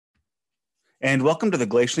And welcome to the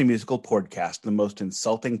Glacially Musical Podcast, the most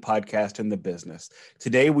insulting podcast in the business.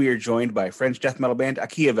 Today we are joined by French death metal band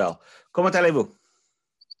Akiavel. Comment allez-vous?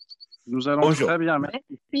 Nous allons Bonjour. très bien, merci.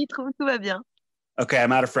 Oui, tout va bien. Okay,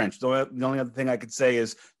 I'm out of French. The only other thing I could say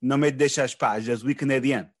is "Ne me décharge pas, je suis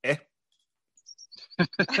canadien." Eh?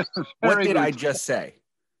 What did I just say?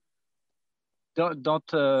 Don't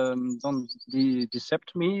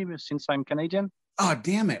decept me since I'm Canadian. Oh,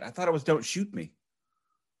 damn it. I thought it was "don't shoot me."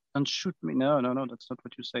 Don't shoot me. No, that's not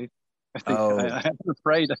what you say. I think I'm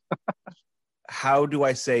afraid. How do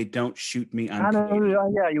I say "don't shoot me"? I'm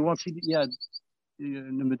Canadian. Yeah, you wanted,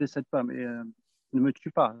 ne me décède pas, mais ne me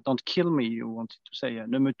tue pas. Don't kill me, you wanted to say.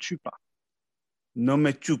 Ne me tue pas. No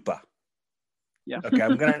me chupa. Yeah. Okay,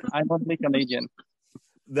 I'm only Canadian.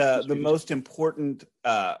 The most important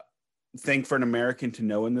thing for an American to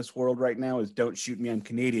know in this world right now is "don't shoot me, I'm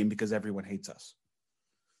Canadian," because everyone hates us.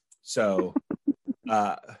 So,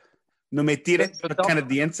 no me tire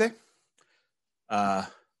canadiense.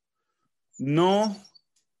 No,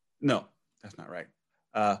 that's not right.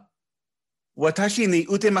 Watashi ni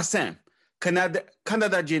utemasen.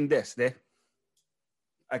 Canada jin desu de.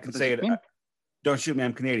 I can say it. Don't shoot me,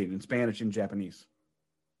 I'm Canadian in Spanish and Japanese.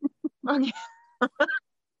 Okay. Of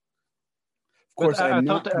course, I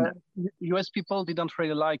thought US people didn't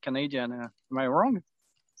really like Canadian. Am I wrong?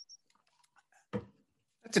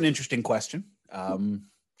 That's an interesting question.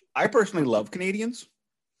 I personally love Canadians.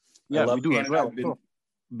 Yeah, I love we do Canada. as well.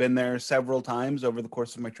 I've been there several times over the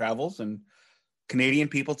course of my travels, and Canadian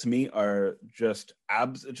people to me are just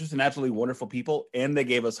an absolutely wonderful people, and they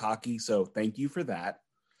gave us hockey, so thank you for that.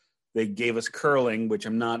 They gave us curling, which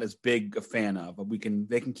I'm not as big a fan of, but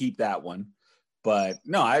they can keep that one. But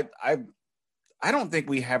no, I don't think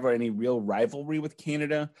we have any real rivalry with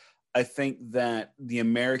Canada. I think that the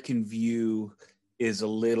American view is a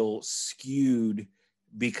little skewed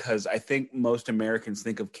because I think most Americans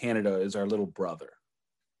think of Canada as our little brother.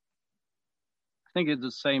 I think it's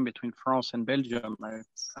the same between France and Belgium,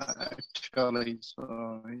 actually.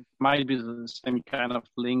 So it might be the same kind of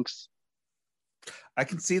links. I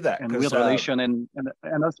can see that. And weird relation and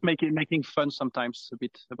us making fun sometimes a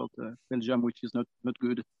bit about Belgium, which is not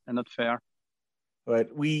good and not fair.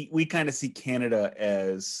 But we kind of see Canada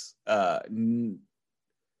as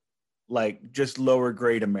like just lower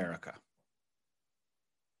grade America.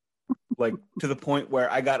 Like to the point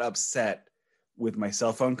where I got upset with my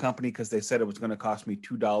cell phone company because they said it was going to cost me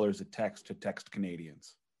 $2 a text to text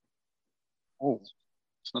Canadians. Oh,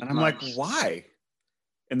 and I'm like, why?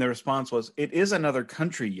 And the response was, "It is another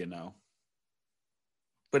country, you know."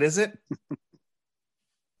 But is it?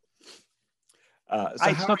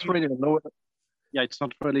 It's not really a lower. Yeah, it's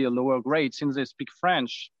not really a lower grade since they speak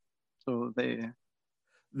French, so they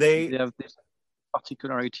have this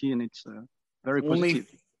particularity, and it's very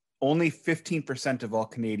positive. Only 15% of all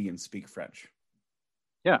Canadians speak French.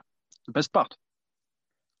 Yeah, the best part.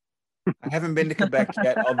 I haven't been to Quebec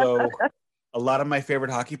yet, although a lot of my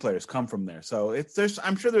favorite hockey players come from there. So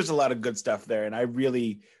I'm sure there's a lot of good stuff there, and I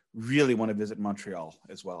really, really want to visit Montreal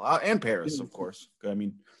as well, and Paris, of course. I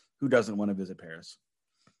mean, who doesn't want to visit Paris?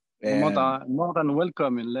 And more than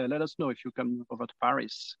welcome, and let us know if you come over to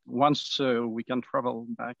Paris once we can travel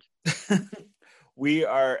back. We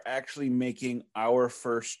are actually making our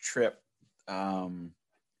first trip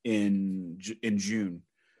in June.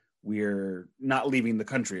 We're not leaving the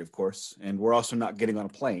country, of course, and we're also not getting on a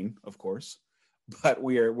plane, of course. But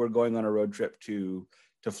we're going on a road trip to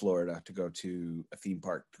Florida to go to a theme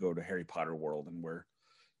park, to go to Harry Potter World, and we're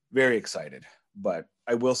very excited. But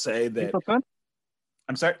I will say that. Is it open?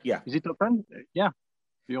 I'm sorry. Yeah. Is it open? Yeah.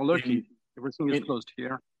 You're lucky. Everything is closed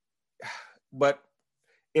here. But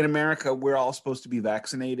in America, we're all supposed to be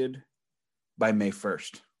vaccinated by May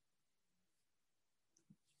 1st.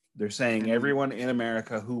 They're saying everyone in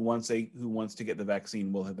America who wants to get the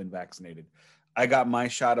vaccine will have been vaccinated. I got my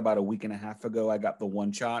shot about a week and a half ago. I got the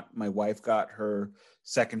one shot. My wife got her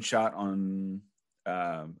second shot on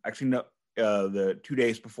the 2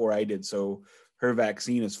 days before I did. So her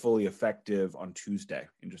vaccine is fully effective on Tuesday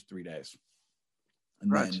in just 3 days. And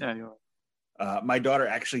right. Then, my daughter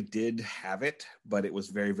actually did have it, but it was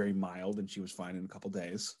very, very mild, and she was fine in a couple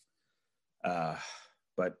days.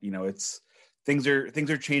 But things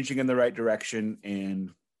are changing in the right direction,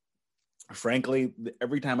 and frankly,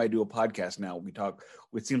 every time I do a podcast now, we talk.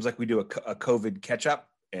 It seems like we do a COVID catch up,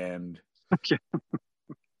 and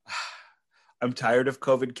I'm tired of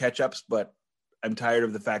COVID catch ups, but I'm tired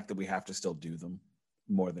of the fact that we have to still do them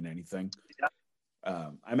more than anything. Yeah.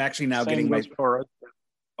 I'm actually now getting my.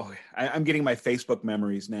 I'm getting my Facebook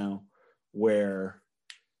memories now, where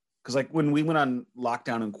Because like when we went on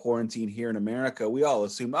lockdown and quarantine here in America, we all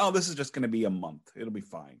assumed, oh, this is just going to be a month. It'll be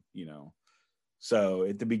fine, you know. So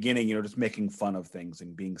at the beginning, you know, just making fun of things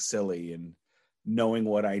and being silly and knowing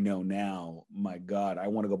what I know now, my God, I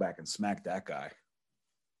want to go back and smack that guy.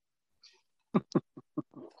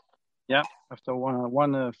 Yeah, after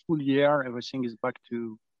one full year, everything is back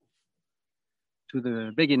to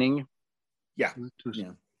the beginning. Yeah.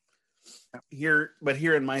 Here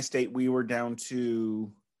in my state, we were down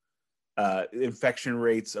to infection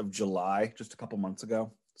rates of July just a couple months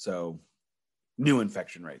ago. So new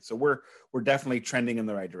infection rates. So we're definitely trending in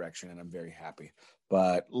the right direction, and I'm very happy.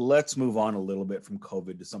 But let's move on a little bit from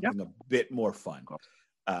COVID to something a bit more fun.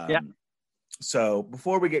 So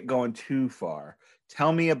before we get going too far,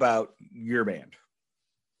 tell me about your band.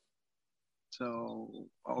 So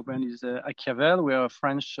our band is Akiavel. We are a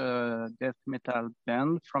French death metal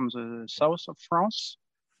band from the south of France.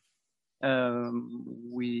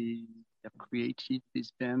 We have created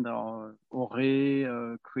this band,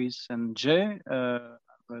 Auré, Chris, and Jay.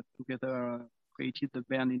 Together created the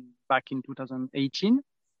band back in 2018,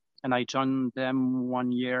 and I joined them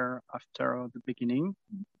 1 year after the beginning.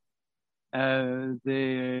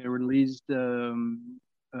 They released a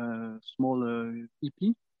small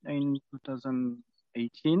EP in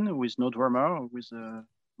 2018 with no drummer, with how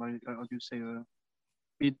do you say, a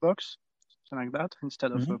beatbox, something like that,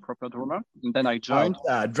 instead of a proper drummer. And then I joined.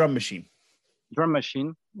 Drum machine. Drum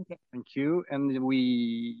machine. Okay. Thank you. And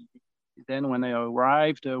then when I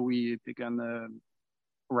arrived, we began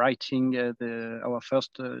writing our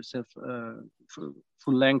first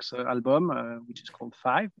full-length album, which is called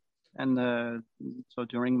 5. And so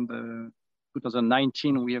during the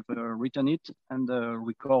 2019, we have written it and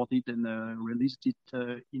recorded and released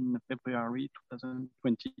it in February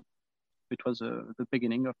 2020. It was the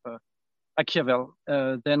beginning of Akiavel.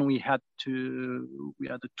 Then we had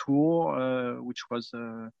a tour which was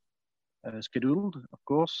scheduled, of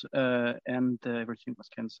course, and everything was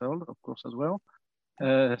cancelled, of course, as well.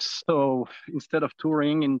 So instead of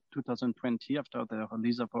touring in 2020, after the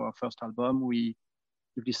release of our first album, we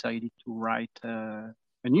decided to write a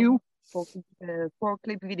new 4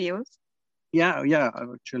 clip videos. Yeah,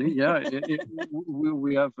 actually, yeah.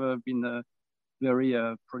 we have been very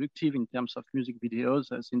productive in terms of music videos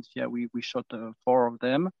since we shot 4 of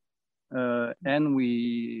them, and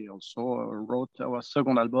we also wrote our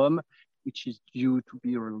second album, which is due to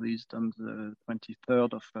be released on the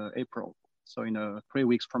 23rd of April, so in 3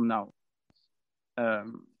 weeks from now,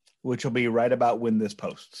 which will be right about when this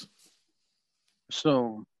posts.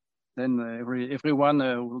 So then everyone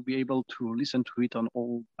will be able to listen to it on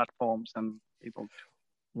all platforms and able to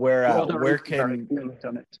where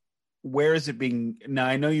internet. Where is it being now?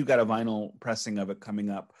 I know you got a vinyl pressing of it coming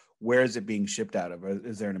up. Where is it being shipped out of?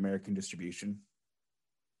 Is there an American distribution?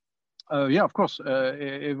 Yeah, of course.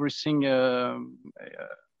 Everything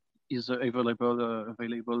is available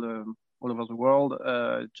all over the world.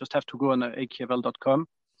 Just have to go on akiavel.com.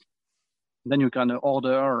 Then you can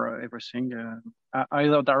order everything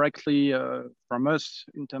either directly from us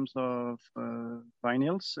in terms of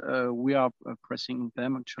vinyls. We are pressing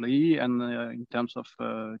them actually, and in terms of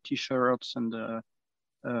T-shirts and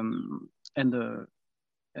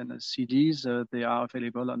CDs, they are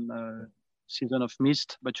available on Season of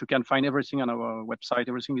Mist. But you can find everything on our website.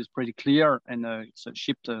 Everything is pretty clear, and it's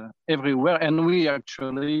shipped everywhere. And we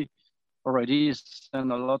actually already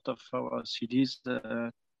send a lot of our CDs.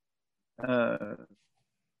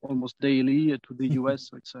 Almost daily to the US,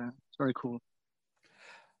 so it's very cool.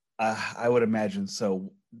 I would imagine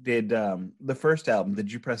so. Did the first album,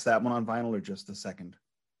 did you press that one on vinyl or just the second?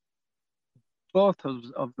 Both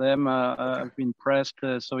of them have been pressed.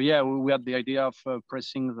 So yeah, we had the idea of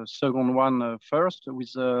pressing the second one first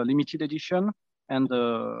with a limited edition and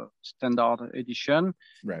the standard edition.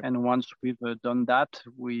 Right. And once we've done that,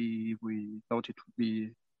 we thought it would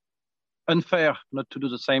be unfair not to do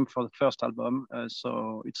the same for the first album.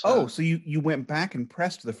 So it's so you went back and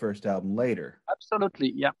pressed the first album later?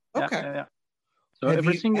 Absolutely, yeah. Okay. Yeah. So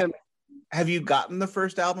everything. Have you gotten the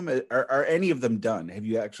first album? Are any of them done? Have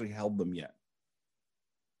you actually held them yet?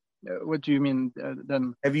 What do you mean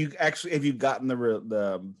then? Have you gotten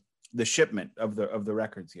the shipment of the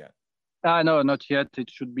records yet? No, not yet. It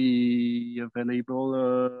should be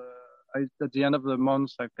available at the end of the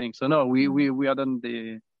month, I think. So no, we hadn't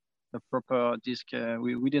the proper disc.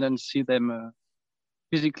 We didn't see them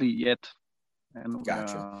physically yet. And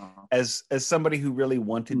gotcha. As somebody who really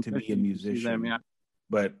wanted to be a musician,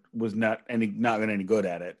 but was not any good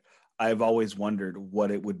at it, I've always wondered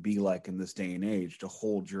what it would be like in this day and age to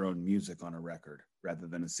hold your own music on a record rather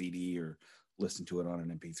than a CD or listen to it on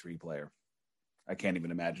an MP3 player. I can't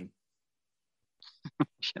even imagine.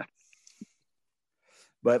 Yeah.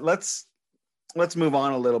 But let's move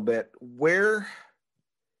on a little bit. What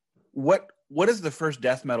is the first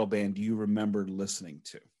death metal band you remember listening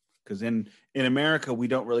to? Because in America, we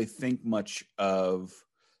don't really think much of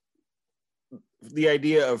the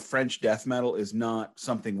idea of French death metal is not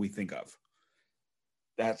something we think of.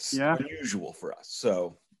 That's unusual for us.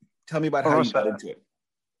 So tell me about how you got into it.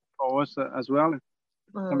 For us as well.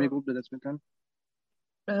 Premier group de death metal.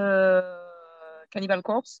 Cannibal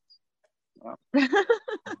Corpse.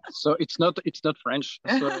 So it's not French.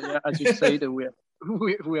 So yeah, as you said, we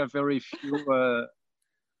have very few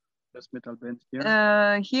death metal bands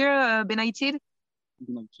here. Here, Benighted.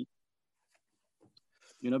 Benighted.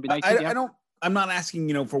 You know Benighted? I'm not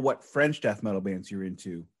asking, for what French death metal bands you're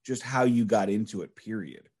into, just how you got into it,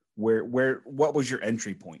 period. What was your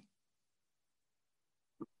entry point?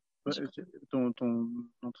 La première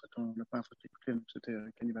fois que j'ai écouté, c'était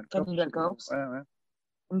Cannibal Corpse. Cannibal Corpse. Ouais.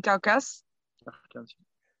 And Carcass.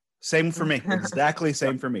 Same for me. Exactly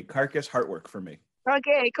same for me. Carcass, Heartwork for me.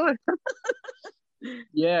 Okay, cool.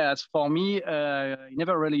 Yeah, as for me, I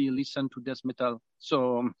never really listened to death metal.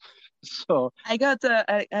 So I got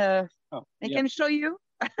I can show you.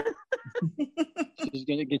 She's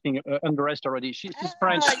getting undressed already. She's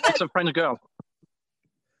French. Yes. It's a French girl.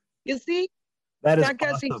 You see? That is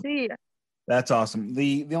awesome. That's awesome.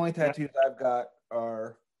 The only tattoos I've got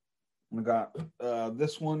are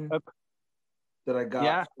this one that I got.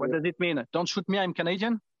 Yeah. What does it mean? Don't shoot me. I'm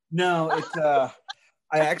Canadian. No, it's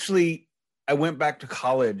I went back to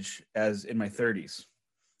college as in my 30s,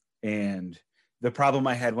 and the problem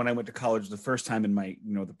I had when I went to college the first time in my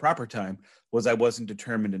the proper time was I wasn't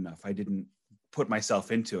determined enough. I didn't put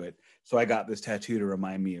myself into it. So I got this tattoo to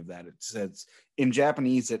remind me of that. It says in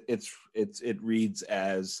Japanese, it reads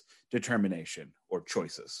as determination or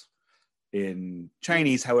choices. In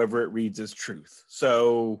Chinese, however, it reads as truth.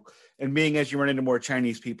 So, and being as you run into more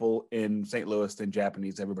Chinese people in St. Louis than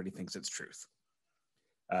Japanese, everybody thinks it's truth.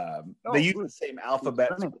 They use the same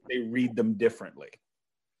alphabet, but they read them differently.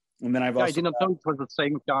 And then I did not know it was the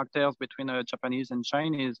same characters between Japanese and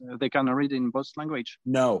Chinese. They can read in both language.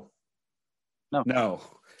 No.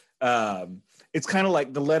 It's kind of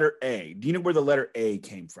like the letter A. Do you know where the letter A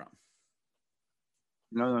came from?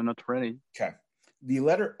 No, not really. Okay. The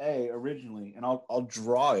letter A originally, and I'll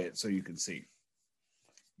draw it so you can see,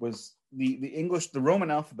 was the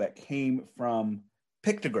Roman alphabet came from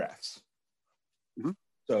pictographs. Mm-hmm.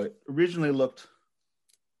 So it originally looked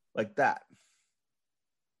like that.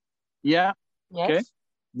 Yeah. Yes. Okay.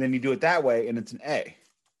 Then you do it that way, and it's an A.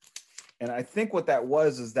 And I think what that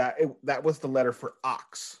was is that that was the letter for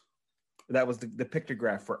ox. That was the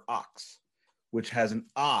pictograph for ox, which has an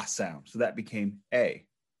ah sound. So that became A.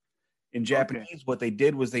 In Japanese, What they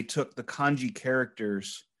did was they took the kanji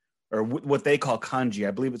characters, or what they call kanji,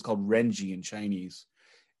 I believe it's called renji in Chinese,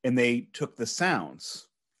 and they took the sounds.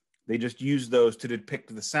 They just used those to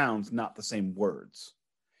depict the sounds, not the same words.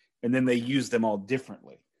 And then they used them all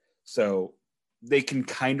differently. So they can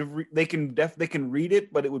they can read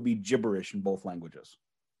it, but it would be gibberish in both languages.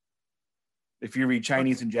 If you read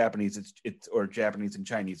Chinese and Japanese, it's or Japanese and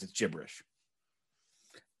Chinese, it's gibberish.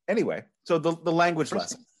 Anyway, so the language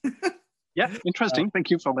lesson. Yeah, interesting. Thank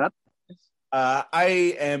you for that.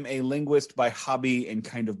 I am a linguist by hobby and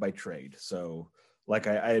kind of by trade. So, like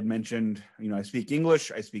I had mentioned, I speak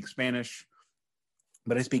English, I speak Spanish,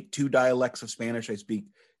 but I speak two dialects of Spanish. I speak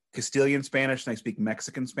Castilian Spanish and I speak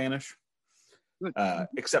Mexican Spanish.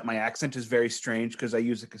 Except my accent is very strange because I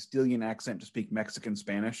use a Castilian accent to speak Mexican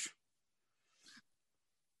Spanish.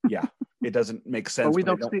 Yeah, it doesn't make sense. But we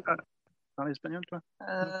don't speak Spanish.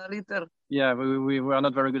 Little. Yeah, we are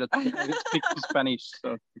not very good at speaking Spanish.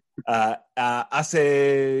 So.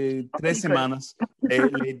 Hace 3 semanas,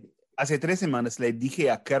 le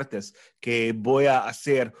dije a Curtis que voy a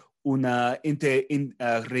hacer una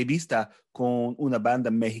revista con una banda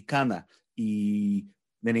mexicana. Y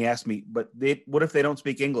then he asked me, but what if they don't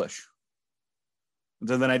speak English? And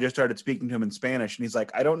so then I just started speaking to him in Spanish, and he's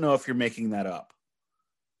like, I don't know if you're making that up.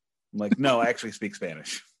 I'm like, no, I actually speak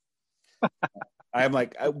Spanish. I'm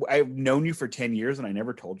like, I've known you for 10 years and I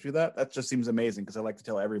never told you that. That just seems amazing because I like to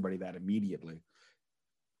tell everybody that immediately.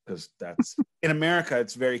 Because that's in America,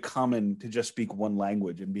 it's very common to just speak one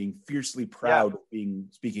language and being fiercely proud of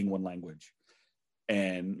speaking one language.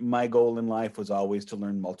 And my goal in life was always to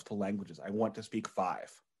learn multiple languages. I want to speak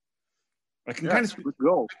 5. I can kind of speak. Good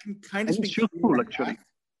goal. I can kind of speak. It's useful, actually.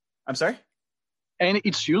 I'm sorry. And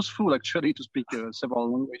it's useful actually to speak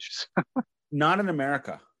several languages. Not in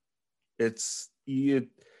America.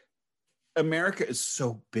 America is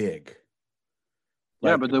so big.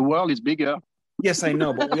 Yeah, but the world is bigger. Yes, I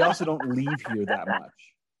know, but we also don't leave here that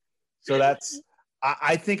much. So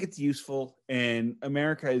I think it's useful, and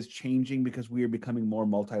America is changing because we are becoming more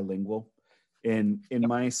multilingual. In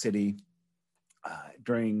my city,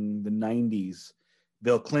 during the 90s,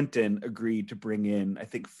 Bill Clinton agreed to bring in, I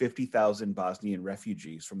think, 50,000 Bosnian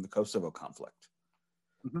refugees from the Kosovo conflict.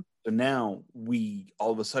 Mm-hmm. So now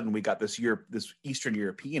all of a sudden, we got this Eastern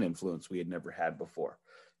European influence we had never had before.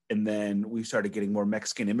 And then we started getting more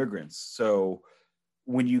Mexican immigrants. So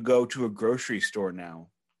when you go to a grocery store now,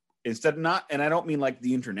 and I don't mean like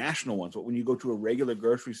the international ones, but when you go to a regular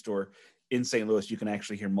grocery store in St. Louis, you can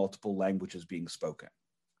actually hear multiple languages being spoken,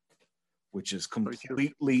 which is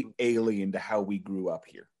completely alien to how we grew up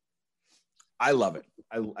here. I love it.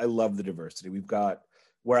 I love the diversity.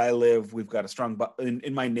 Where I live, we've got a strong,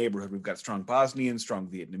 in my neighborhood, we've got strong Bosnian, strong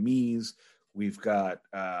Vietnamese. We've got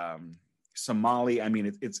Somali. I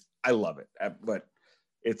mean, I love it, but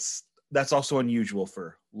that's also unusual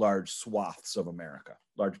for large swaths of America,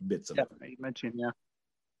 large bits of it. Yeah, I imagine, yeah.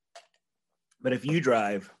 But if you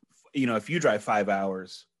drive 5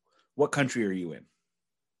 hours, what country are you in?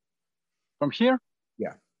 From here?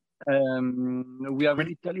 Yeah. We have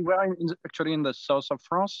Italy. We are actually in the south of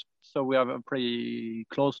France, so we are pretty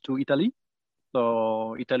close to Italy.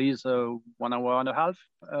 So Italy is 1 hour and a half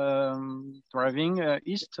driving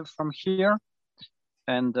east from here,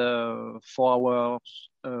 and 4 hours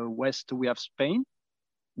west we have Spain.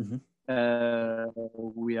 Mm-hmm.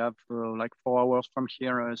 We have like 4 hours from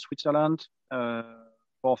here Switzerland, 4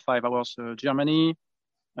 or 5 hours Germany.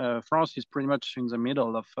 France is pretty much in the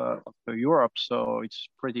middle of Europe, so it's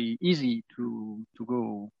pretty easy to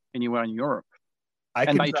go anywhere in Europe.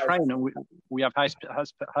 And by train, we have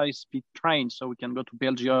high speed trains, so we can go to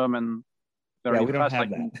Belgium and very we fast, don't have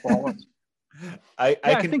like that. 4 hours.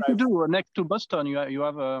 I think you do. Next to Boston, you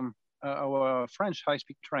have our French high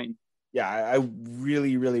speed train. Yeah, I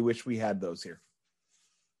really, really wish we had those here.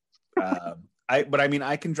 But I mean,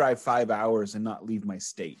 I can drive 5 hours and not leave my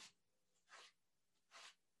state.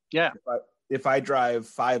 Yeah. If I drive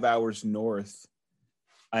 5 hours north,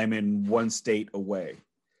 I'm in one state away.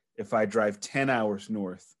 If I drive 10 hours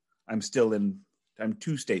north, I'm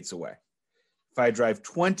 2 states away. If I drive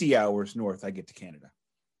 20 hours north, I get to Canada.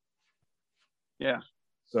 Yeah.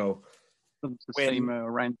 So it's the same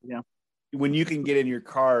range, yeah. When you can get in your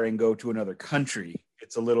car and go to another country,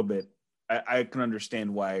 it's a little bit, I can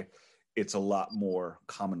understand why it's a lot more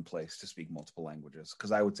commonplace to speak multiple languages,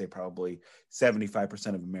 because I would say probably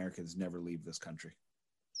 75% of Americans never leave this country.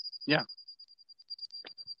 Yeah.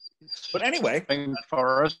 But anyway,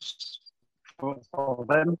 for us, for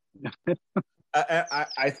them.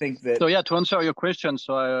 I think that. So yeah, to answer your question,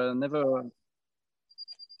 so I never.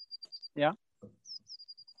 Yeah.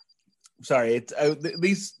 Sorry, it's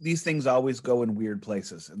these things always go in weird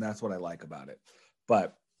places, and that's what I like about it.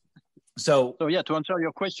 But so yeah, to answer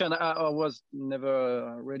your question, I was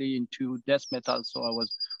never really into death metal, so I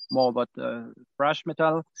was more about thrash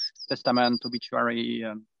metal, Testament, Obituary,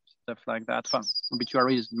 stuff like that.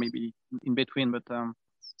 Obituary is maybe in between, but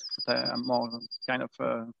I'm more kind of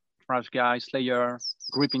thrash guy, Slayer,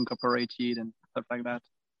 Grip Incorporated, and stuff like that.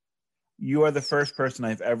 You are the first person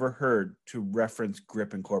I've ever heard to reference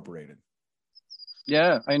Grip Incorporated.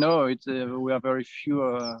 Yeah, I know. It's we are very few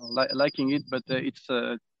liking it, but it's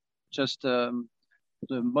just the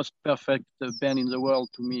most perfect band in the world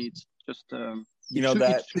to me. It's just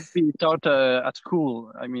it should be taught at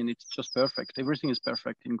school. I mean, it's just perfect. Everything is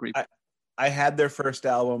perfect in Grip. I had their first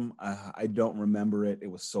album. I don't remember it. It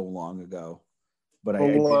was so long ago. But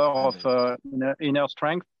Power of Inner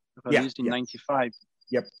Strength, released in '95.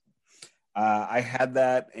 Yep. I had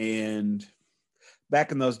that, and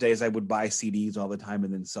back in those days, I would buy CDs all the time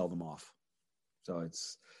and then sell them off. So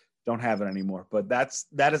don't have it anymore. But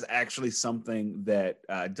that is actually something that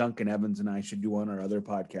Duncan Evans and I should do on our other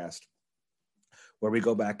podcast, where we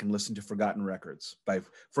go back and listen to forgotten records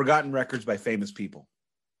by famous people.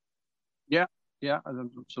 Yeah,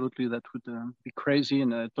 absolutely. That would be crazy.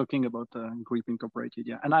 And talking about Grip Incorporated,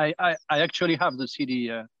 yeah. And I actually have the CD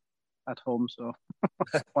at home, so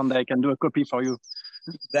one day I can do a copy for you.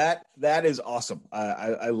 That is awesome.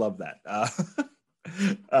 I love that.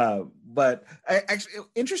 But actually,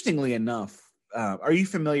 interestingly enough, are you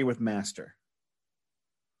familiar with Master?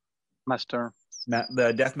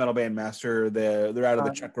 The death metal band Master. They're out of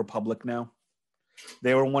the Czech Republic now.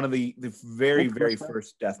 They were one of the very, very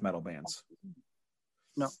first death metal bands.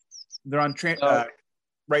 No, they're on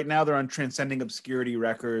right now. They're on Transcending Obscurity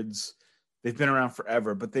Records. They've been around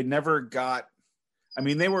forever, but they never got. I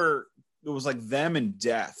mean, it was like them and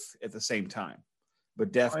Death at the same time,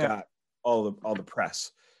 but Death got all the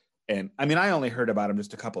press. And I mean, I only heard about them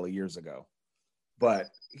just a couple of years ago,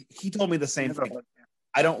 but he told me the same thing.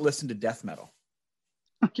 I don't listen to death metal.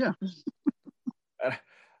 Yeah. And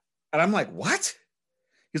I'm like, what?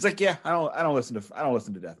 He's like, yeah, I don't listen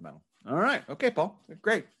to death metal. All right, okay, Paul,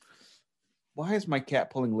 great. Why is my cat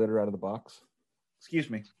pulling litter out of the box? Excuse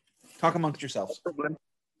me. Talk amongst yourselves. No problem.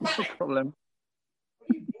 No problem.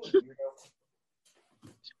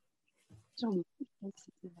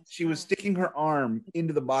 She was sticking her arm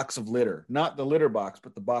into the box of litter, not the litter box,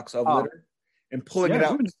 but the box of litter, and pulling it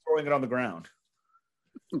out and throwing it on the ground.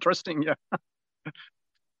 Interesting, yeah.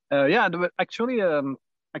 Actually,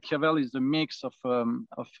 Akiavel is a mix of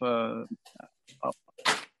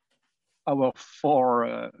our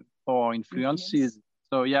four influences.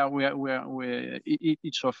 So yeah, we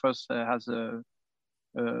each of us has a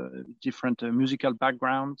different musical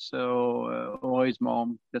background. So Oro is more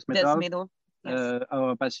death metal. Yes.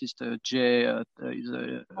 Our bassist Jay is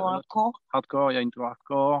hardcore, into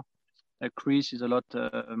hardcore. Chris is a lot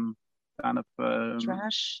kind of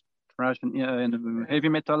trash and heavy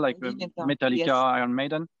metal, like Metallica, yes. Iron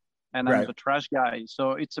Maiden, and I'm the trash guy.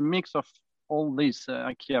 So it's a mix of all this,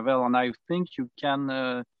 Akiavel, and I think you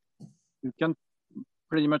can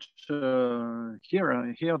pretty much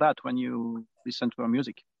hear that when you listen to our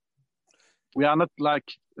music. We are not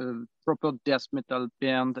like a proper death metal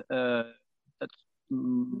band. That's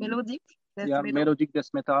melodic. Melodic death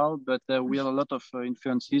metal, but we have a lot of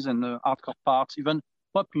influences and hardcore parts, even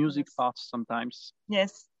pop music parts sometimes.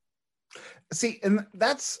 Yes. See, and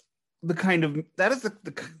that's the kind of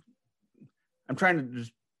the I'm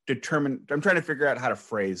trying to figure out how to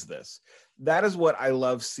phrase this. That is what I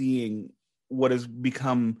love seeing, what has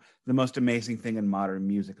become the most amazing thing in modern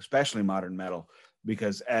music, especially modern metal,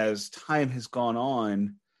 because as time has gone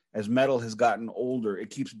on, as metal has gotten older, it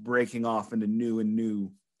keeps breaking off into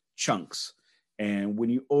new chunks. And when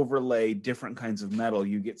you overlay different kinds of metal,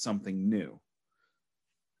 you get something new.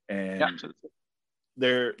 And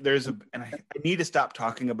and I need to stop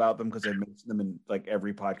talking about them because I mentioned them in like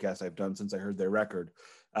every podcast I've done since I heard their record.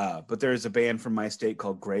 But there's a band from my state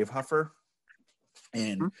called Gravehuffer.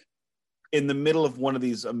 And in the middle of one of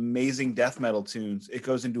these amazing death metal tunes, it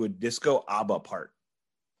goes into a disco ABBA part.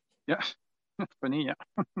 Yeah, funny, yeah.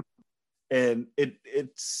 And it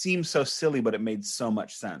seems so silly, but it made so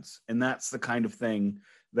much sense. And that's the kind of thing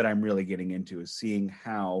that I'm really getting into, is seeing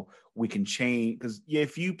how we can change. Because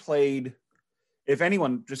if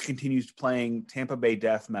anyone just continues playing Tampa Bay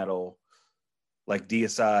death metal, like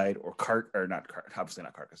Deicide or obviously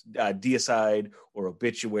not Carcass, Deicide or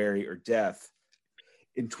Obituary or Death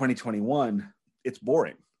in 2021, it's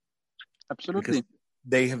boring. Absolutely.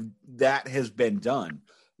 Because that has been done.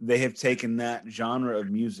 They have taken that genre of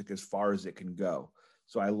music as far as it can go.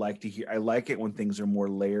 So I like it when things are more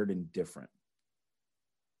layered and different.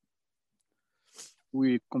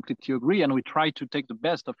 We completely agree, and we try to take the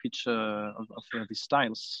best of each of these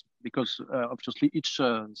styles, because obviously each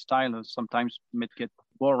style sometimes may get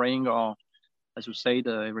boring, or as you said,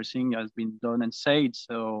 everything has been done and said.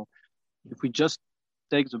 So if we just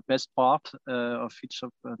take the best part of each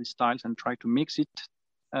of these styles and try to mix it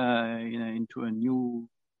into a new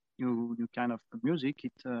kind of music,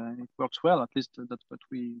 it works well. At least that's what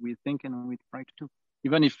we think and we try to do.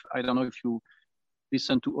 Even if I don't know if you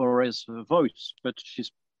listen to Aure's voice, but she's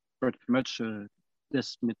pretty much a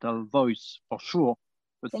death metal voice for sure.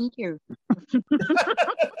 But thank you.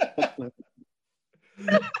 The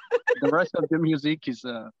rest of the music is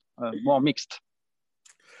more mixed.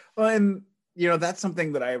 Well, and that's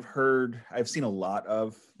something that I've seen a lot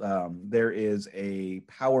of. There is a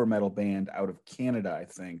power metal band out of Canada, I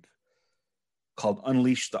think, called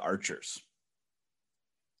Unleash the Archers.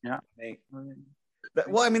 Yeah.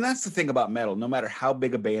 That's the thing about metal. No matter how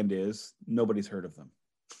big a band is, nobody's heard of them.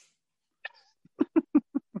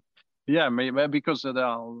 Yeah, maybe because there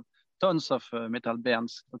are tons of metal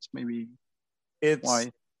bands. That's maybe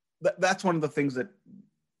why. That's one of the things that,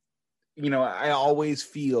 I always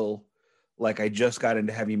feel like I just got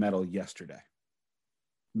into heavy metal yesterday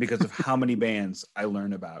because of how many bands I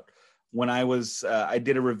learn about. When I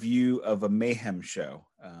did a review of a Mayhem show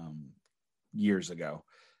years ago,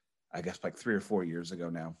 I guess like 3 or 4 years ago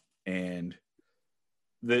now. And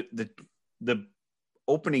the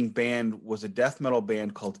opening band was a death metal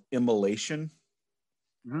band called Immolation.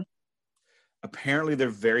 Mm-hmm. Apparently they're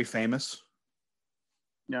very famous.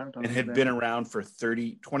 Yeah, and had been around for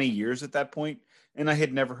 20 years at that point, and I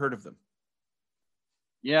had never heard of them.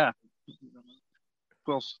 Yeah, of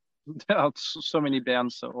course. There are so many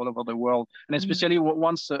bands all over the world, and especially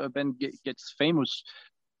once a band gets famous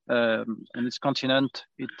in this continent,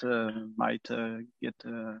 it might get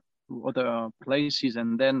to other places,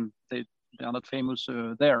 and then they are not famous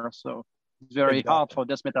there. So it's very hard for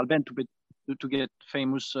death metal band to get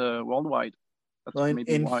famous worldwide. That's why.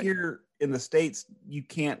 Here in the States, you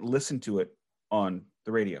can't listen to it on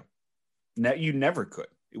the radio. You never could.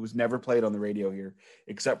 It was never played on the radio here,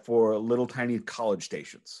 except for little tiny college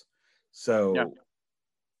stations. So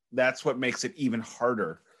that's what makes it even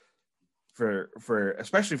harder for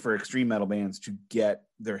especially for extreme metal bands to get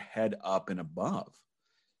their head up and above.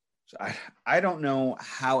 So I don't know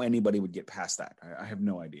how anybody would get past that. I have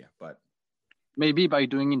no idea, but maybe by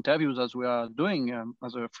doing interviews as we are doing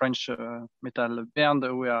as a French metal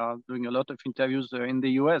band, we are doing a lot of interviews in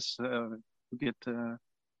the US to get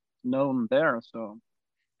known there. So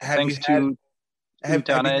thanks to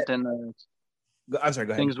internet and I'm sorry,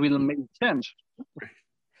 go ahead. Things will make change.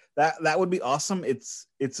 That would be awesome. It's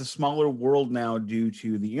a smaller world now due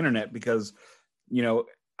to the internet because,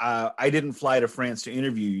 I didn't fly to France to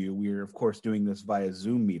interview you. We were, of course, doing this via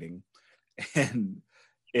Zoom meeting, and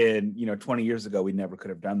 20 years ago we never could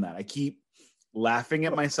have done that. I keep laughing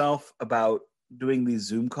at myself about doing these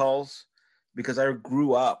Zoom calls because I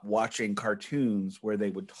grew up watching cartoons where they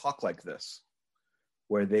would talk like this,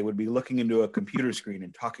 where they would be looking into a computer screen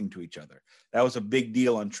and talking to each other. That was a big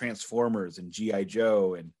deal on Transformers and G.I.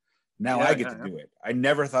 Joe, and now I get to do it. I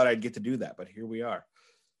never thought I'd get to do that, but here we are.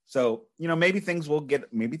 So, maybe things will get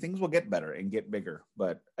better and get bigger.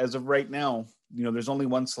 But as of right now, there's only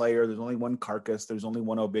one Slayer, there's only one Carcass, there's only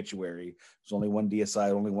one Obituary, there's only one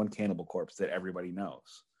DSI, only one Cannibal Corpse that everybody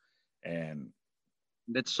knows. And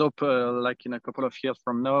let's hope, like in a couple of years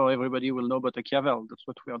from now, everybody will know about Akiavel. That's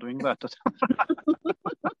what we are doing. That.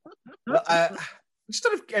 Well,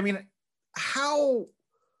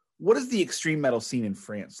 what is the extreme metal scene in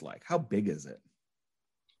France like? How big is it?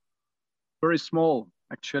 Very small.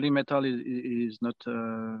 Actually, metal is not.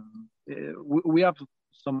 We have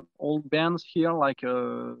some old bands here, like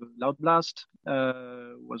Loud Blast,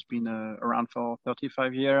 was been around for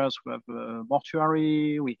 35 years. We have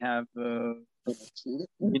Mortuary. We have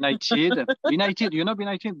Benighted. Benighted,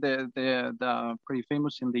 Benighted. They are pretty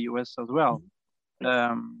famous in the US as well.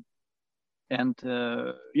 So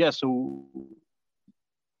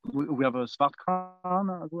we have a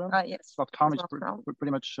Svartkran as well. Yes. Svartkran is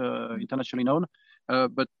pretty much internationally known.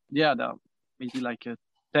 But there are maybe like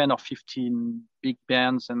 10 or 15 big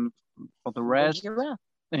bands, and for the rest, Gojira,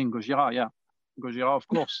 Gojira, of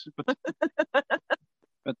course.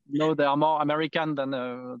 But no, they are more American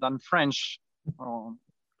than French. So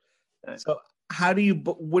how do you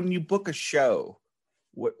when you book a show?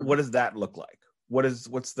 What does that look like?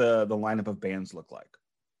 What's the lineup of bands look like?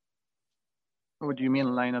 What do you mean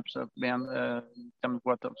lineups of band?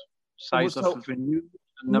 What size of venue,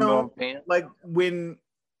 number of bands? Like when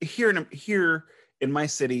here in my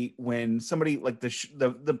city, when somebody like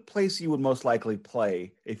the place you would most likely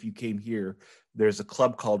play if you came here, there's a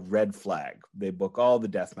club called Red Flag. They book all the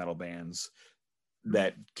death metal bands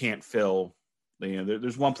that can't fill.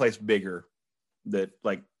 There's one place bigger that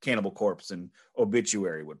like Cannibal Corpse and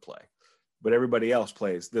Obituary would play, but everybody else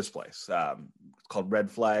plays this place. It's called Red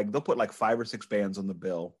Flag. They'll put like 5 or 6 bands on the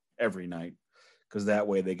bill every night because that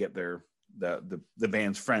way they get the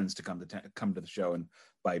band's friends to come to the show and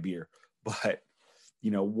buy beer. But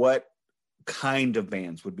what kind of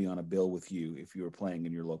bands would be on a bill with you if you were playing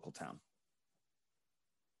in your local town?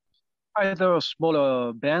 Either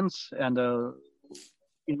smaller bands and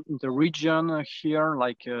in the region here,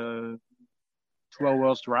 like 2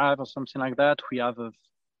 hours drive or something like that, we have 4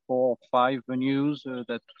 or 5 venues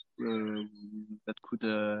that could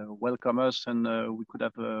welcome us, and we could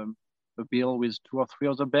have a bill with 2 or 3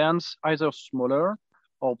 other bands, either smaller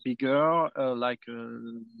or bigger. I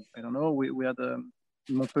don't know, we had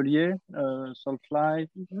Montpellier, Soulfly,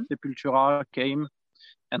 Sepultura came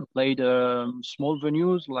and played small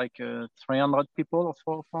venues like 300 people or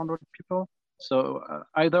 400 people. So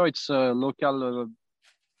either it's a local,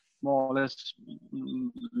 more or less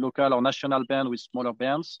local or national band with smaller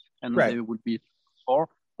bands, and they would be 4,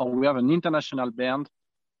 or we have an international band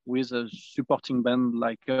with a supporting band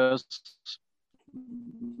like us,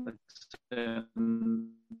 national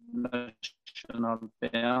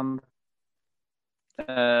band.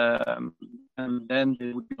 And then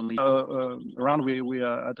they would be only around. We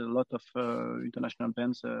had a lot of international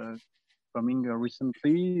bands coming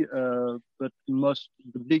recently, but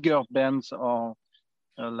the bigger bands are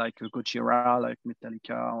like Gojira, like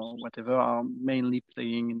Metallica or whatever, are mainly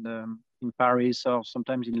playing in Paris or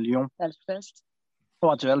sometimes in Lyon. Hellfest.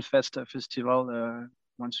 Or at the Hellfest festival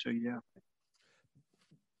once a year.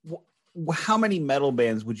 How many metal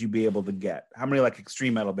bands would you be able to get? How many like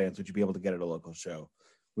extreme metal bands would you be able to get at a local show?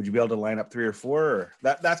 Would you be able to line up 3 or 4? Or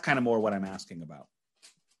that's kind of more what I'm asking about.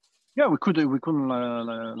 Yeah, we could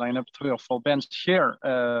line up 3 or 4 bands here.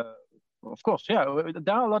 Of course, yeah,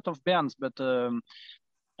 there are a lot of bands, but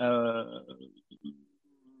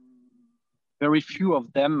very few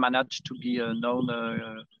of them manage to be known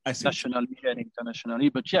nationally and internationally.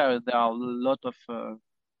 But yeah, there are a lot of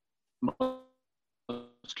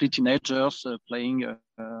mostly teenagers playing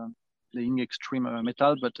extreme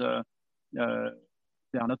metal, but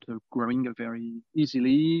they are not growing very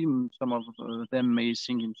easily. Some of them may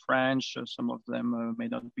sing in French. Some of them may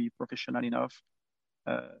not be professional enough.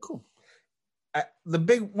 Cool.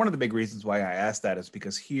 One of the big reasons why I asked that is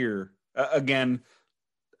because here, again,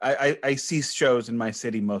 I see shows in my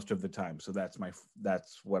city most of the time, so that's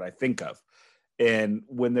what I think of. And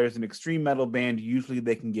when there's an extreme metal band, usually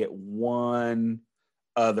they can get one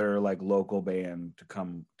other like local band to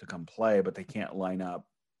come play, but they can't line up.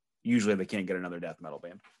 Usually they can't get another death metal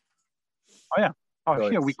band. Oh yeah. Oh, so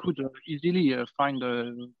here we could easily find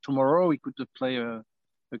tomorrow. We could play a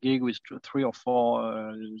gig with 3 or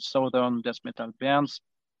 4 southern death metal bands.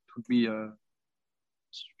 It would be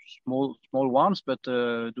small ones, but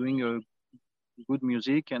doing good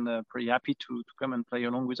music and pretty happy to come and play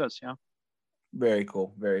along with us. Yeah. Very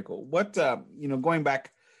cool. Very cool. What going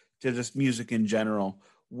back to just music in general,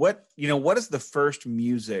 what is the first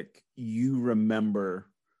music you remember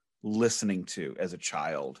listening to as a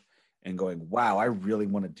child and going, wow, I really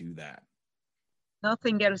want to do that?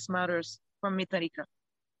 Nothing Else Matters from Metallica.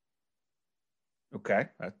 Okay.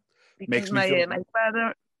 That because my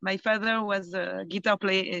father was a guitar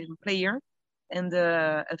player and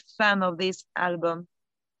a fan of this album.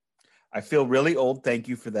 I feel really old. Thank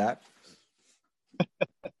you for that.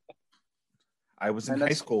 I was in high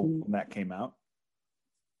school when that came out.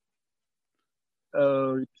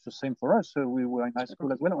 It's the same for us. We were in high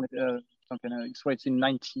school as well. It's in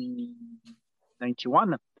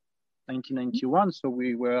 1991. So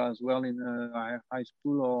we were as well in high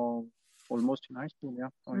school or almost in high school. Yeah.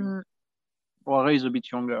 Or is a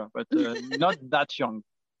bit younger, but not that young.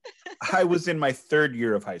 I was in my 3rd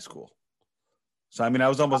year of high school. So, I mean, I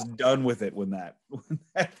was almost done with it when that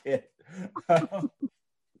hit. The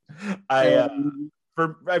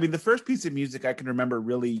first piece of music I can remember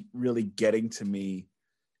really, really getting to me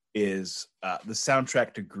is the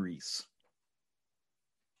soundtrack to Grease.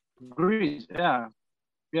 Grease, yeah.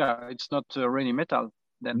 It's not really metal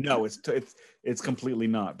then. No, it's completely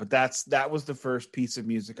not. But that was the first piece of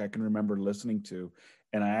music I can remember listening to,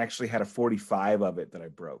 and I actually had a 45 of it that I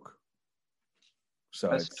broke.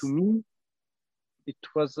 So to me, it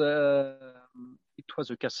was a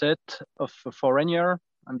cassette of Foreigner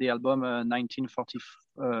and the album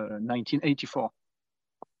 1984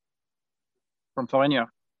 from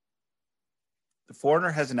Foreigner. The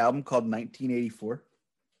Foreigner has an album called 1984.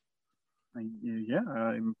 Yeah,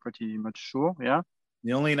 I'm pretty much sure. Yeah.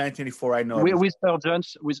 The only 1984 I know with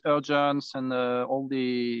Urgence and all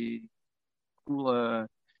the cool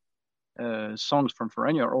songs from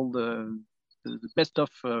Foreigner, all the best of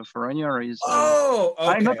Foreigner is. Okay,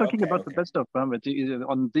 I'm not talking about the best of, but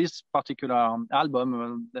on this particular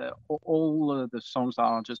album, all the songs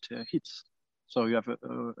are just hits. So you have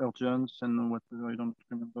Urgence and what I don't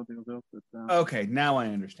remember the others. But, okay, now I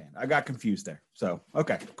understand. I got confused there. So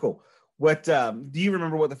okay, cool. What do you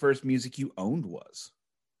remember? What the first music you owned was?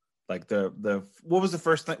 Like what was the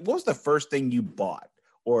first thing? What was the first thing you bought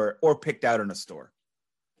or picked out in a store?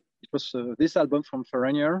 It was this album from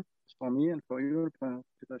Foreigner for me and for you.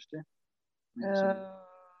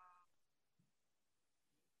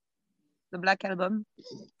 The Black Album.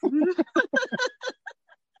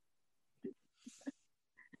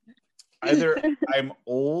 Either I'm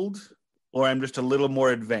old or I'm just a little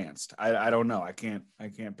more advanced. I don't know. I can't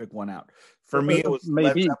pick one out. For me, it was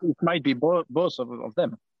maybe it might be both of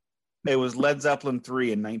them. It was Led Zeppelin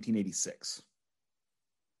 3 in 1986.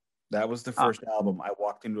 That was the first album. I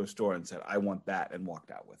walked into a store and said, I want that, and walked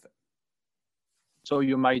out with it. So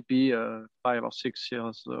you might be 5 or 6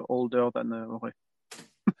 years older than Ore.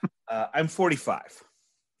 I'm 45.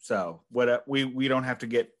 So we don't have to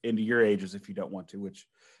get into your ages if you don't want to, which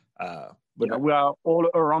we are all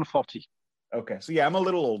around 40. Okay. So yeah, I'm a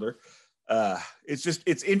little older.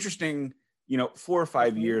 It's interesting, 4 or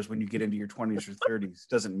 5 years when you get into your 20s or 30s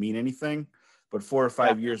doesn't mean anything, but 4 or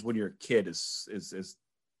 5 years when you're a kid is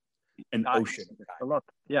an ocean. A lot.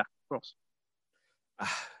 Yeah, of course.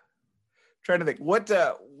 Trying to think, what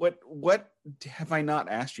have I not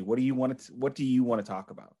asked you? What do you want to talk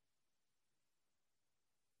about?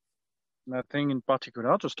 Nothing in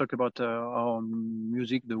particular. Just talk about our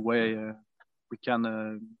music, the way we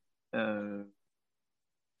can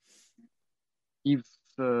give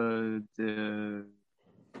the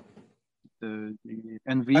the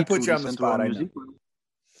envy I put to you on the listen to spot, our I music. know.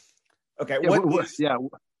 Okay, Yeah,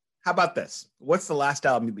 how about this? What's the last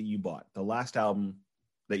album that you bought? The last album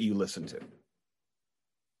that you listened to?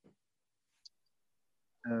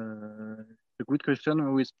 A good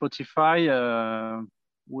question. With Spotify,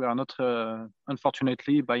 we are not,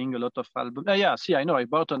 unfortunately, buying a lot of albums. I know. I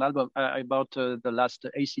bought an album. I bought the last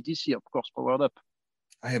AC/DC, of course, Powered Up.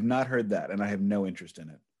 I have not heard that, and I have no interest in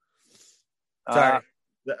it. Sorry,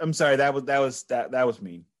 I'm sorry. That was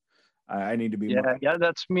mean. I need to be more. Yeah,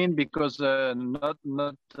 that's mean because not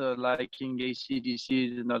liking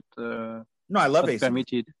AC/DC is not. No, I love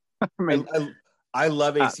AC/DC. Permitted. I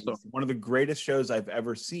love AC/DC. One of the greatest shows I've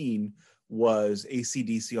ever seen was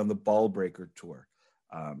AC/DC on the Ball Breaker tour.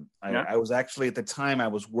 I was actually, at the time, I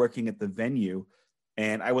was working at the venue,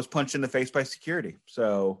 and I was punched in the face by security.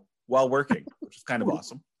 So while working, which is kind of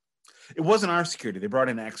awesome. It wasn't our security; they brought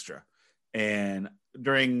in extra. And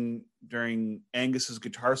during Angus's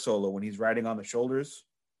guitar solo, when he's riding on the shoulders,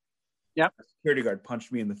 the security guard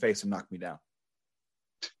punched me in the face and knocked me down.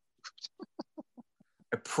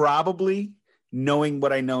 I probably, knowing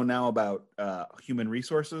what I know now about human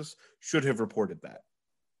resources, should have reported that.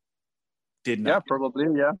 Did not. Yeah,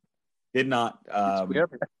 probably. Yeah. Did not. It's weird.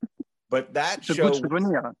 But that it's show. A good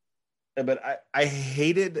souvenir. But I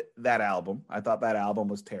hated that album. I thought that album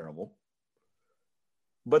was terrible.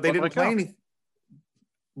 But they didn't play anything.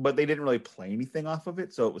 But they didn't really play anything off of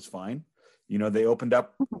it, so it was fine. You know, they opened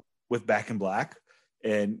up with Back in Black,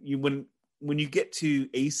 and when you get to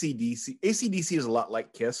AC/DC is a lot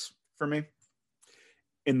like Kiss for me,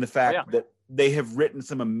 in the fact that they have written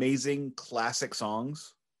some amazing classic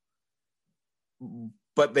songs,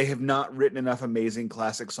 but they have not written enough amazing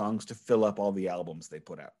classic songs to fill up all the albums they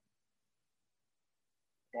put out.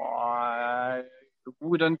 I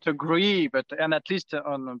wouldn't agree, and at least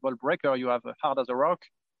on Ball Breaker, you have Hard as a Rock.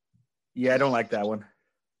 Yeah, I don't like that one.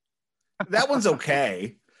 That one's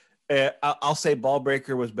okay. I'll say Ball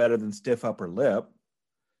Breaker was better than Stiff Upper Lip,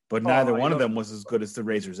 but neither one of them was as good as The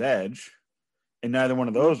Razor's Edge, and neither one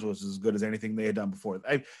of those was as good as anything they had done before.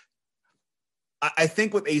 I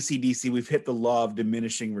think with AC/DC, we've hit the law of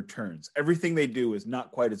diminishing returns. Everything they do is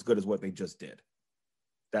not quite as good as what they just did.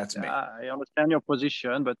 That's me. I understand your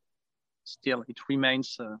position, but still, it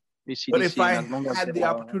remains AC/DC. But if I had the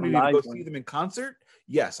opportunity to go see them in concert,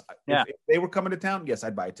 yes. If they were coming to town, yes,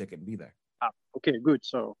 I'd buy a ticket and be there. Okay, good.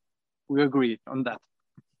 So we agree on that.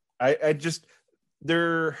 I just,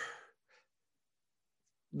 they're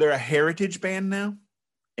a heritage band now,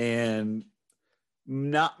 and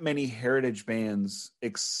not many heritage bands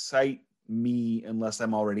excite me unless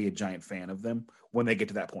I'm already a giant fan of them when they get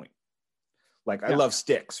to that point. Like, I love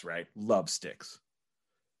Styx, right? Love Styx.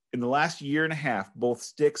 In the last year and a half, both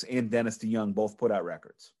Styx and Dennis DeYoung both put out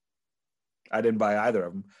records. I didn't buy either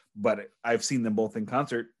of them, but I've seen them both in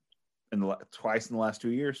concert twice in the last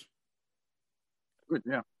 2 years. Good,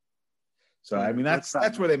 yeah. So, I mean, that's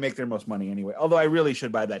where they make their most money anyway. Although I really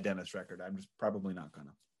should buy that Dennis record. I'm just probably not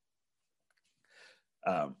gonna.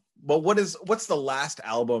 But what's the last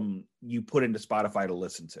album you put into Spotify to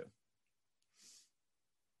listen to?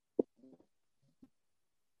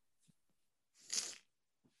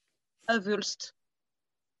 Avulst.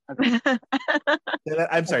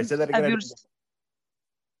 I'm sorry, say that again. Avulst.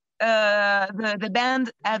 The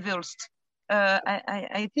band Avulst.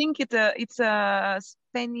 I think it's a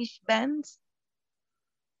Spanish band.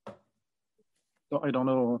 I don't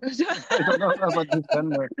know. I don't know about this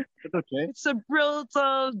band. But okay. It's a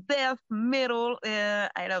brutal death metal.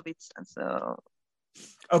 I love it. And so.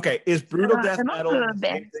 Okay, is brutal death metal the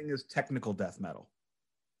same thing as technical death metal?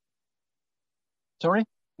 Sorry,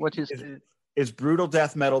 what is? Is brutal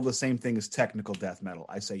death metal the same thing as technical death metal?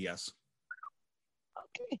 I say yes.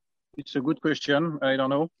 Okay. It's a good question. I don't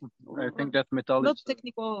know. I think death metal. Not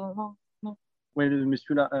technical. No. Oui, mais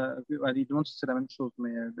celui-là, Ali demande si c'est la même chose, mais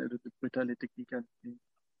le brutal et technical.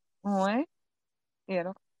 Ouais. Et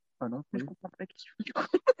alors? Ah non. Je comprends pas la question du coup.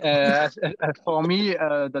 For me,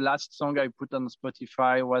 the last song I put on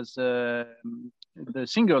Spotify was the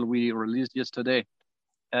single we released yesterday.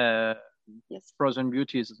 Yes. Frozen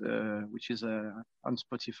Beauties, which is on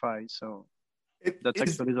Spotify. So that's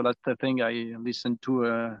actually the last thing I listened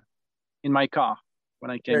to in my car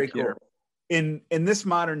when I came here. Cool. In this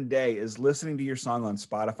modern day, is listening to your song on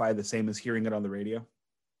Spotify the same as hearing it on the radio?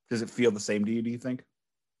 Does it feel the same to you, do you think?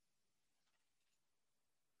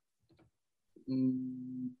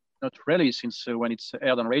 Not really, since when it's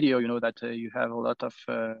aired on radio, you know that you have a lot of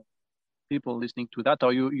people listening to that,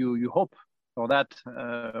 or you hope for that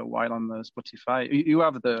while on Spotify. You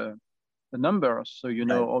have the numbers, so you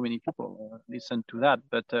know how many people listen to that.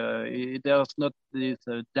 But there's not this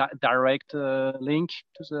direct link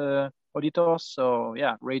to the auditors. So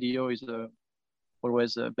yeah, radio is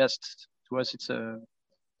always best to us. It's a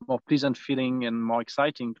more pleasant feeling and more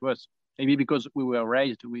exciting to us. Maybe because we were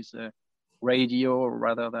raised with radio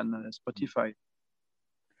rather than Spotify.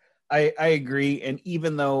 I agree, and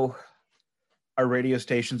even though our radio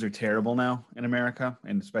stations are terrible now in America,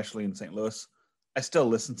 and especially in St. Louis, I still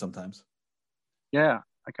listen sometimes. Yeah,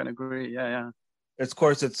 I can agree. Yeah. Of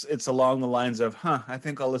course, it's along the lines of, I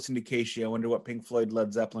think I'll listen to Casey. I wonder what Pink Floyd,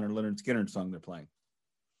 Led Zeppelin, or Lynyrd Skynyrd song they're playing.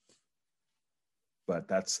 But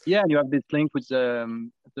that's... Yeah, you have this link with the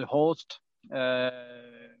host, the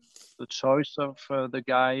choice of the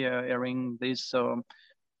guy airing this, so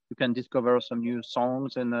you can discover some new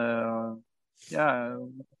songs and yeah.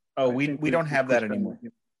 Oh, we don't have that anymore.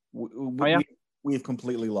 We've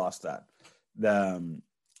completely lost that.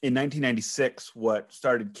 In 1996, what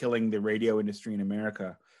started killing the radio industry in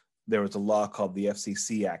America, there was a law called the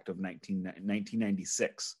FCC Act of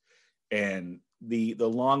 1996. And the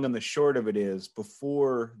long and the short of it is,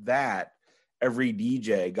 before that, every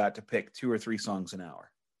DJ got to pick 2 or 3 songs an hour.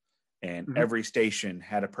 And every station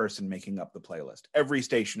had a person making up the playlist. Every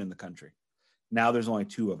station in the country. Now there's only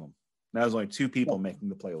 2 of them. Now there's only 2 people making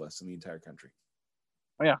the playlist in the entire country.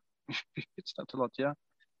 Oh, yeah. It's not a lot, yeah.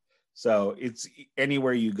 So it's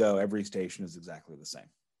anywhere you go, every station is exactly the same.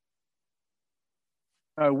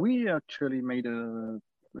 We actually made a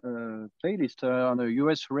playlist on the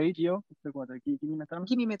US radio. I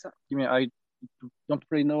don't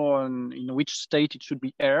really know in which state it should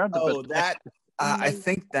be aired. Oh, but I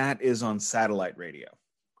think that is on satellite radio.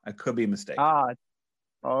 I could be mistaken.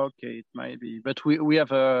 Okay, it might be. But we have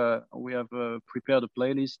prepared a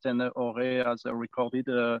playlist, and Ore has recorded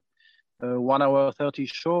a 1 hour 30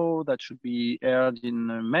 show that should be aired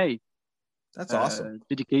in May. That's awesome.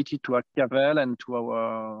 Dedicated to Akiavel and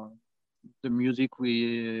to the music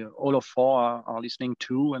we all of 4 are listening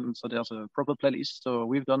to, and so there's a proper playlist. So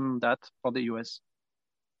we've done that for the US.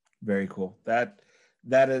 Very cool.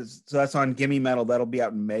 That's on Gimme Metal. That'll be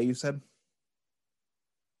out in May, you said?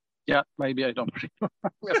 Yeah, maybe, I don't really know.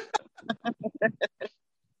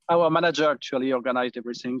 Our manager actually organized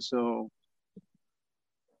everything, so.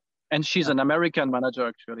 And she's an American manager,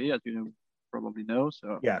 actually, as you probably know.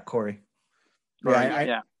 So yeah, Corey.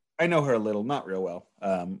 Yeah, I know her a little, not real well.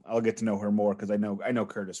 I'll get to know her more because I know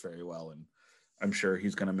Curtis very well, and I'm sure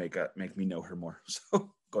he's going to make me know her more.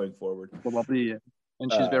 So going forward, probably,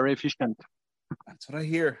 and she's very efficient. That's what I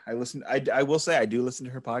hear. I will say I do listen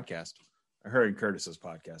to her podcast, her and Curtis's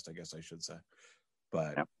podcast, I guess I should say.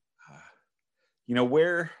 But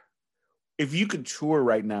where, if you could tour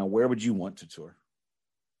right now, where would you want to tour?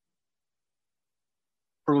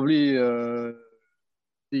 Probably the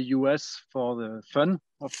US for the fun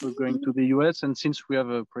of going to the US, and since we have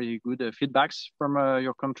a pretty good feedbacks from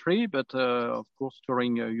your country, but of course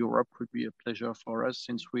touring Europe would be a pleasure for us,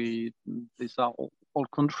 since these are all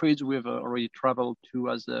countries we've already traveled to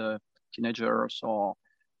as teenagers or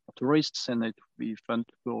tourists, and it would be fun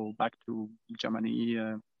to go back to Germany,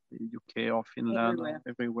 the UK or Finland,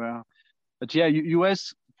 everywhere. But yeah,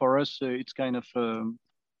 US for us, it's kind of a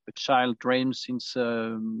child dream, since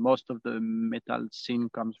most of the metal scene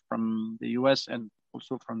comes from the US and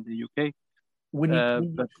also from the UK. When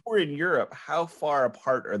you tour in Europe, how far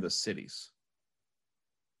apart are the cities?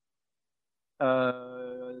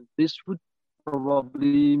 This would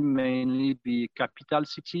probably mainly be capital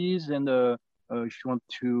cities, and if you want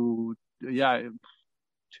to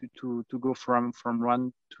go from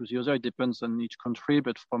one to the other, it depends on each country.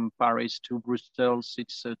 But from Paris to Brussels,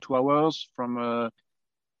 it's 2 hours.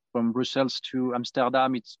 From Brussels to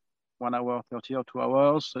Amsterdam, it's 1 hour 30 or 2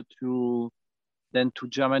 hours. Then to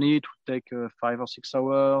Germany, it would take 5 or 6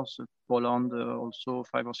 hours. Poland also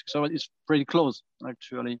 5 or 6 hours. It's pretty close,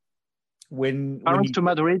 actually. When to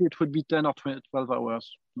Madrid, it would be 10 or 12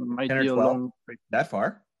 hours. Might 10 or be 12? A long trip. That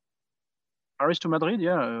far? Paris to Madrid,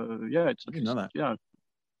 yeah. It's I didn't know that. Yeah.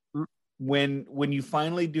 When you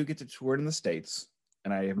finally do get to tour in the States,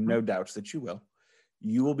 and I have no doubts that you will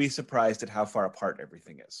be surprised at how far apart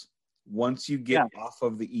everything is. Once you get off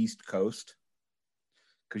of the East Coast,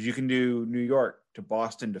 because you can do New York to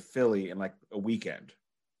Boston to Philly in like a weekend,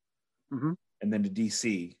 and then to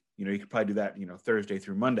DC, you could probably do that, Thursday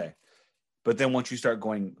through Monday. But then once you start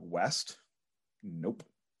going west, nope.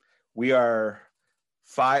 We are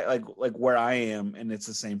 5, like where I am, and it's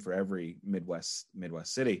the same for every Midwest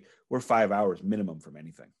city. We're 5 hours minimum from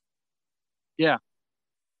anything. Yeah.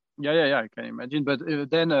 I can imagine. But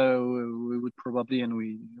then we would probably, and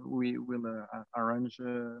we will arrange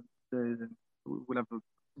we'll have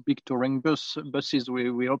big touring buses.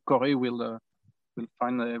 We hope Corey will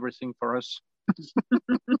find everything for us.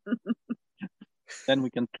 Then we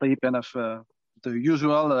can play kind of the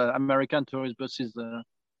usual American tourist buses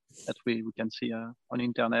that we can see on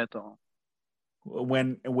internet. Or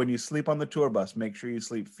when you sleep on the tour bus, make sure you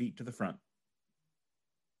sleep feet to the front.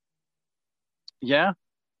 Yeah,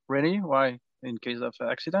 really? Why? In case of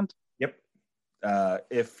accident? Yep.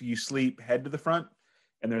 If you sleep head to the front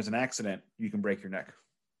and there's an accident, you can break your neck.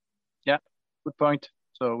 Yeah, good point.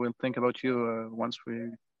 So we'll think about you once we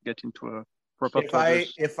get into a proper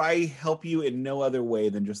if I help you in no other way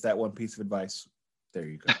than just that one piece of advice, there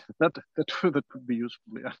you go. that would be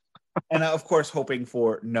useful, yeah. And of course, hoping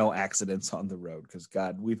for no accidents on the road, because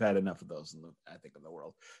God, we've had enough of those in the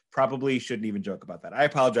world. Probably shouldn't even joke about that. I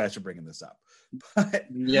apologize for bringing this up. But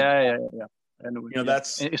yeah. And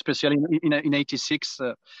that's especially in '86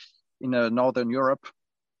 in Northern Europe.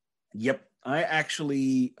 Yep, I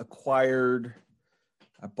actually I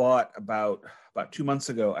bought about 2 months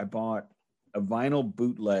ago. I bought a vinyl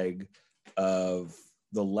bootleg of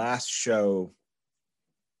the last show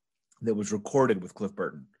that was recorded with Cliff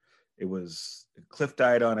Burton. It was Cliff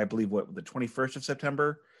died on, I believe, the 21st of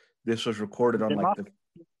September. This was recorded on Denmark?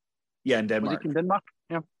 in Denmark. Was it in Denmark?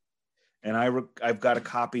 Yeah. And I've got a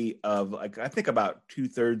copy of I think about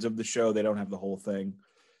 2/3 of the show. They don't have the whole thing.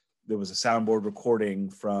 There was a soundboard recording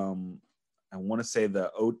from, I want to say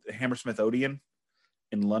the Hammersmith Odeon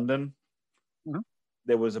in London. Mm-hmm.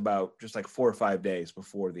 There was about just like 4 or 5 days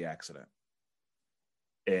before the accident.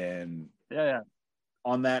 And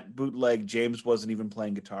on that bootleg, James wasn't even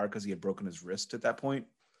playing guitar because he had broken his wrist at that point.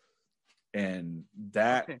 And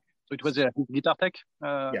that... Okay. So it was a guitar tech?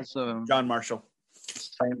 John Marshall.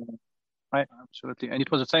 Right, absolutely. And it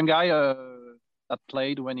was the same guy that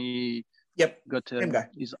played when he got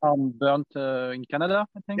his arm burnt in Canada,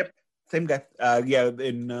 I think? Yep, same guy.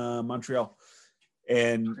 In Montreal.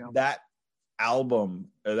 And that album,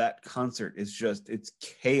 or that concert is just, it's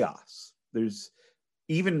chaos. There's,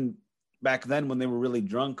 even back then when they were really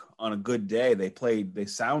drunk on a good day, they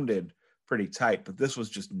sounded pretty tight, but this was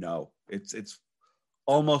just it's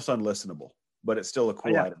almost unlistenable, but it's still a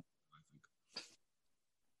cool item.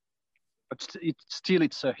 But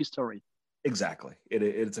it's a history. Exactly.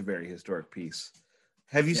 It's a very historic piece.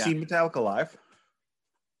 Have you seen Metallica live?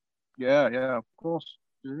 Yeah, of course.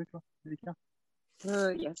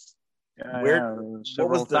 Yes.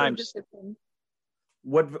 Several times.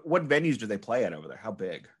 What venues do they play at over there? How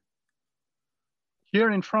big?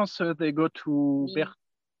 Here in France, they go to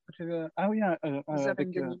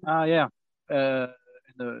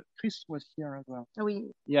Chris was here as well.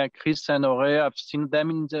 Oui. Yeah, Chris and Auré, I've seen them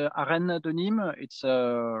in the Arène de Nîmes. It's a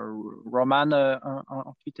Roman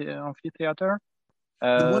amphitheater.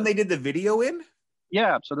 The one they did the video in?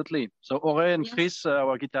 Yeah, absolutely. So Auré and Chris,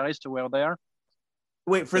 our guitarist, were there.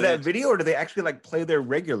 Wait, for that video, or do they actually like play there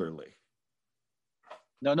regularly?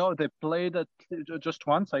 No, they played just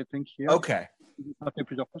once, I think, here. Okay.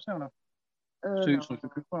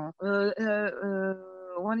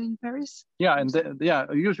 One in Paris? Yeah, and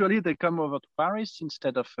usually they come over to Paris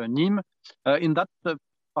instead of Nîmes. In that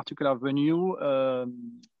particular venue,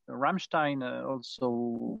 Rammstein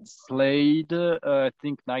also played, I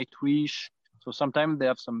think, Nightwish. So sometimes they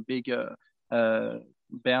have some big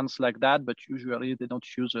bands like that, but usually they don't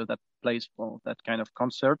use that place for that kind of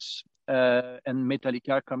concerts. And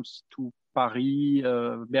Metallica comes to Paris,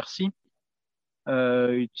 Bercy.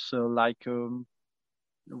 It's like...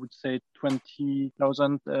 I would say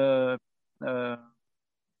 20,000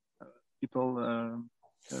 people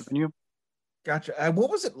venue. Gotcha.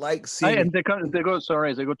 What was it like seeing? And they come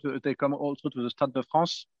also to the Stade de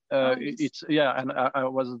France. It's and I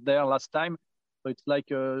was there last time, so it's like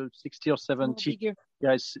 60 or 70.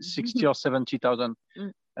 Yeah, it's 60 or 70,000.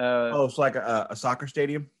 It's like a soccer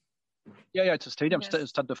stadium. Yeah, it's a stadium. Yes.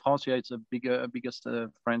 Stade de France. Yeah, it's a biggest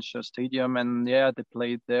French stadium, and they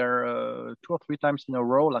played there 2 or 3 times in a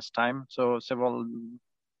row last time. So several.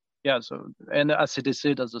 Yeah. So and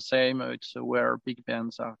ACDC does the same. It's where big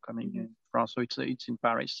bands are coming in France. So it's in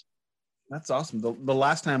Paris. That's awesome. The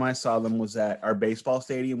last time I saw them was at our baseball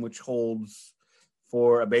stadium, which holds,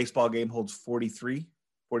 for a baseball game, holds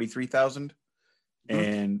 43,000,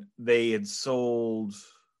 and they had sold.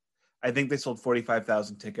 I think they sold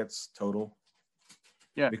 45,000 tickets total.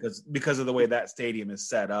 Yeah. Because of the way that stadium is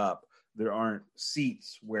set up, there aren't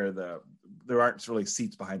seats there aren't really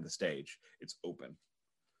seats behind the stage. It's open.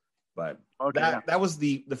 But that was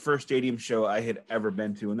the first stadium show I had ever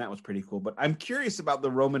been to, and that was pretty cool. But I'm curious about the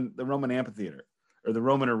Roman amphitheater, or the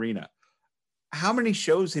Roman arena. How many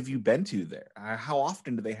shows have you been to there? How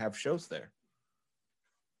often do they have shows there?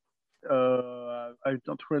 I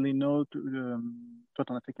don't really know. Toi,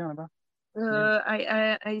 t'en as fait qu'un là-bas?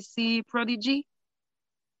 I see Prodigy.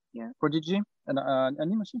 Yeah. Prodigy and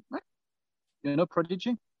anime aussi. What? You know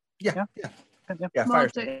Prodigy? Yeah.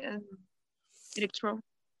 Electro.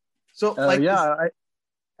 So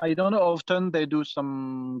I don't know. Often they do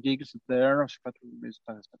some gigs there. Je sais pas tout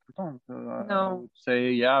le temps. No. I would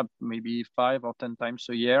say maybe 5 or 10 times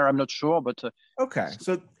a year. I'm not sure, but okay.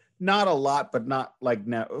 So not a lot, but not like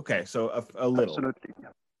now. Okay, so a little. Absolutely. Yeah.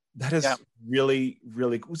 That is really,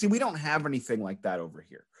 really cool. See, we don't have anything like that over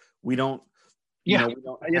here. We don't. We don't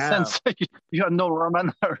have. You have no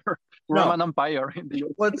Roman Empire in the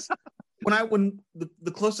US. When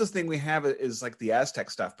the closest thing we have is like the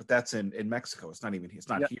Aztec stuff, but that's in Mexico. It's not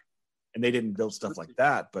here, and they didn't build stuff like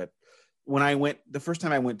that. But when the first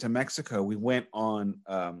time I went to Mexico, we went on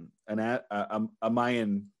a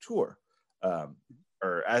Mayan tour,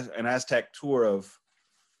 or an Aztec tour of,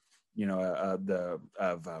 the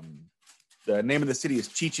name of the city is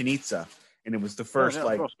Chichen Itza, and it was the first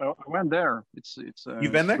Of course. I went there. It's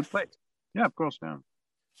you've been there? Good place. Yeah, of course. Yeah.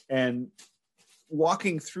 And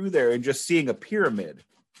walking through there and just seeing a pyramid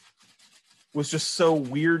was just so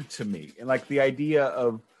weird to me. And like the idea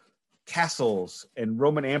of castles and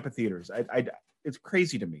Roman amphitheaters, it's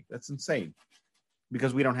crazy to me. That's insane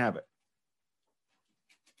because we don't have it.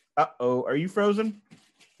 Uh-oh, are you frozen?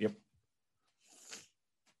 Yep.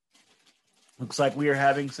 Looks like we are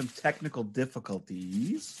having some technical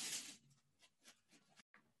difficulties.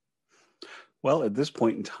 Well, at this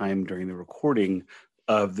point in time during the recording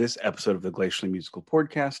of this episode of the Glacially Musical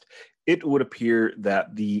Podcast, it would appear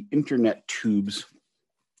that the internet tubes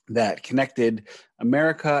that connected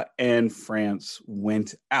America and France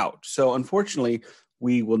went out. So unfortunately,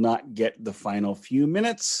 we will not get the final few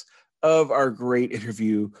minutes of our great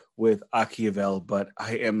interview with Akiavel, but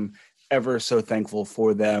I am ever so thankful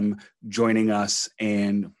for them joining us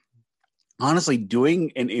and honestly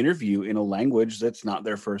doing an interview in a language that's not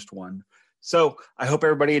their first one. So I hope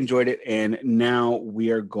everybody enjoyed it, and now we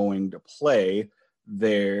are going to play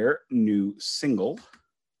their new single,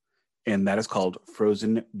 and that is called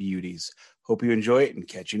Frozen Beauties. Hope you enjoy it, and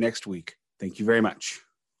catch you next week. Thank you very much.